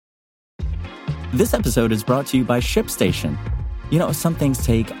This episode is brought to you by ShipStation. You know, some things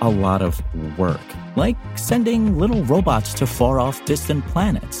take a lot of work, like sending little robots to far-off distant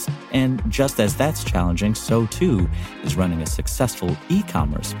planets. And just as that's challenging, so too is running a successful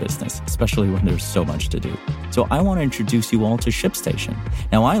e-commerce business, especially when there's so much to do. So I want to introduce you all to ShipStation.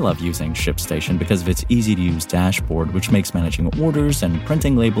 Now, I love using ShipStation because of its easy-to-use dashboard, which makes managing orders and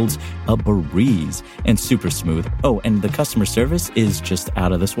printing labels a breeze and super smooth. Oh, and the customer service is just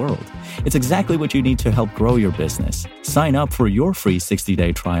out of this world. It's exactly what you need to help grow your business. Sign up for your free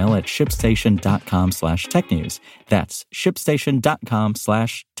 60-day trial at shipstation.com/technews. That's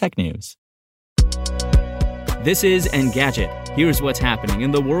shipstation.com/technews. This is Engadget. Here's what's happening in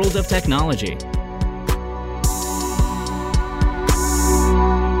the world of technology.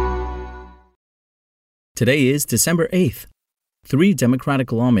 Today is December 8th. 3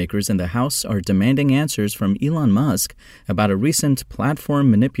 Democratic lawmakers in the House are demanding answers from Elon Musk about a recent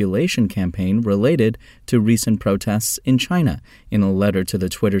platform manipulation campaign related to recent protests in China. In a letter to the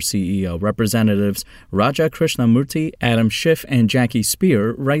Twitter CEO, Representatives Raja Krishnamurti, Adam Schiff, and Jackie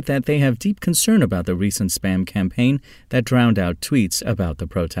Speer write that they have deep concern about the recent spam campaign that drowned out tweets about the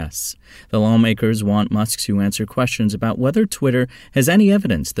protests. The lawmakers want Musk to answer questions about whether Twitter has any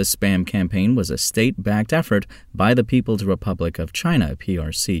evidence the spam campaign was a state-backed effort by the People's Republic of China,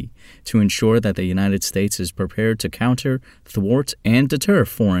 PRC, to ensure that the United States is prepared to counter, thwart, and deter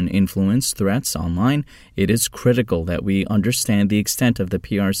foreign influence threats online. It is critical that we understand the extent of the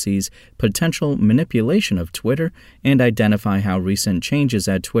PRC's potential manipulation of Twitter and identify how recent changes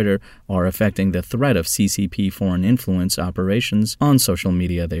at Twitter are affecting the threat of CCP foreign influence operations on social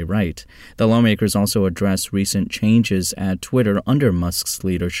media, they write. The lawmakers also address recent changes at Twitter under Musk's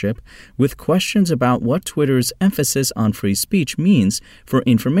leadership, with questions about what Twitter's emphasis on free speech means for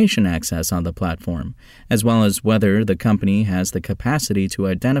information access on the platform, as well as whether the company has the capacity to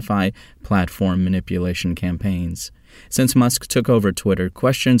identify platform manipulation campaigns. Since Musk took over Twitter,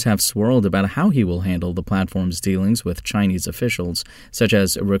 questions have swirled about how he will handle the platform's dealings with Chinese officials, such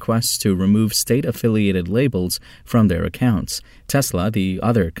as requests to remove state-affiliated labels from their accounts. Tesla, the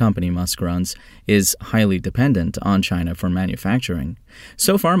other company Musk runs, is highly dependent on China for manufacturing.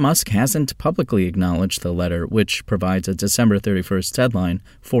 So far, Musk hasn't publicly acknowledged the letter, which provides a December 31st deadline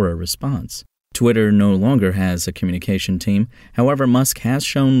for a response. Twitter no longer has a communication team. However, Musk has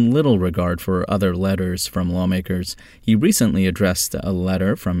shown little regard for other letters from lawmakers. He recently addressed a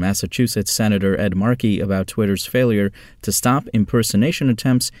letter from Massachusetts Senator Ed Markey about Twitter's failure to stop impersonation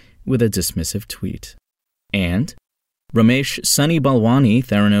attempts with a dismissive tweet. And Ramesh Sunny Balwani,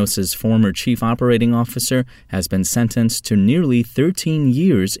 Theranos' former chief operating officer, has been sentenced to nearly 13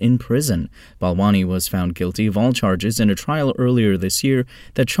 years in prison. Balwani was found guilty of all charges in a trial earlier this year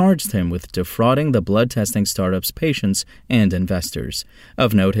that charged him with defrauding the blood testing startup's patients and investors.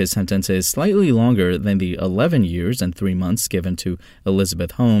 Of note, his sentence is slightly longer than the 11 years and 3 months given to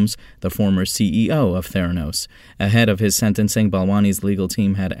Elizabeth Holmes, the former CEO of Theranos. Ahead of his sentencing, Balwani's legal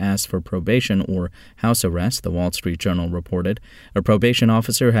team had asked for probation or house arrest, the Wall Street Journal reported. A probation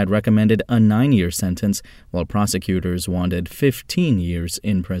officer had recommended a 9-year sentence, while prosecutors wanted 15 years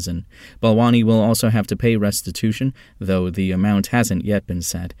in prison. Balwani will also have to pay restitution, though the amount hasn't yet been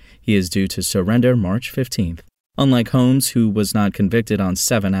set. He is due to surrender March 15th. Unlike Holmes, who was not convicted on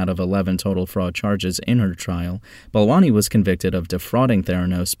 7 out of 11 total fraud charges in her trial, Balwani was convicted of defrauding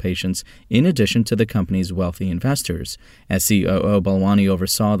Theranos patients in addition to the company's wealthy investors. As COO, Balwani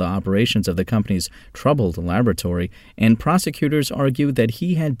oversaw the operations of the company's troubled laboratory, and prosecutors argued that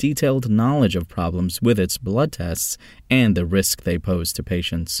he had detailed knowledge of problems with its blood tests and the risk they posed to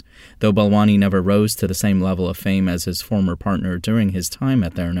patients. Though Balwani never rose to the same level of fame as his former partner during his time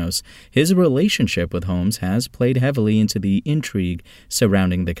at Theranos, his relationship with Holmes has played heavily into the intrigue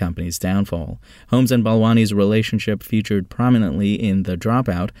surrounding the company's downfall. Holmes and Balwani's relationship featured prominently in The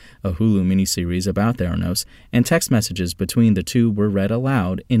Dropout, a Hulu miniseries about Theranos, and text messages between the two were read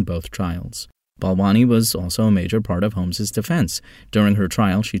aloud in both trials. Balwani was also a major part of Holmes' defense. During her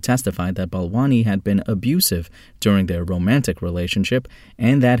trial, she testified that Balwani had been abusive during their romantic relationship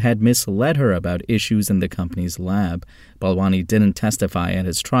and that had misled her about issues in the company's lab. Balwani didn't testify at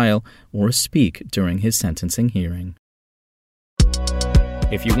his trial or speak during his sentencing hearing.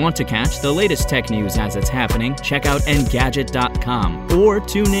 If you want to catch the latest tech news as it's happening, check out Engadget.com or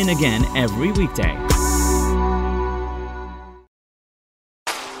tune in again every weekday.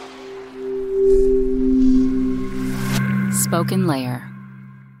 Spoken Layer.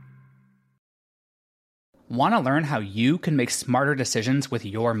 Want to learn how you can make smarter decisions with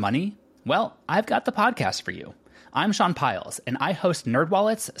your money? Well, I've got the podcast for you. I'm Sean Piles, and I host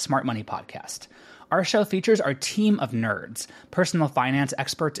NerdWallet's Smart Money Podcast. our show features our team of nerds, personal finance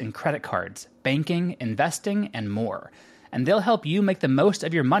experts in credit cards, banking, investing, and more. And they'll help you make the most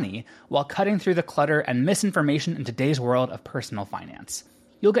of your money while cutting through the clutter and misinformation in today's world of personal finance.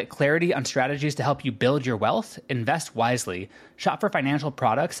 You'll get clarity on strategies to help you build your wealth, invest wisely, shop for financial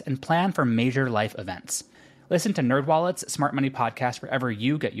products, and plan for major life events. Listen to NerdWallet's Smart Money Podcast wherever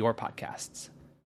you get your podcasts.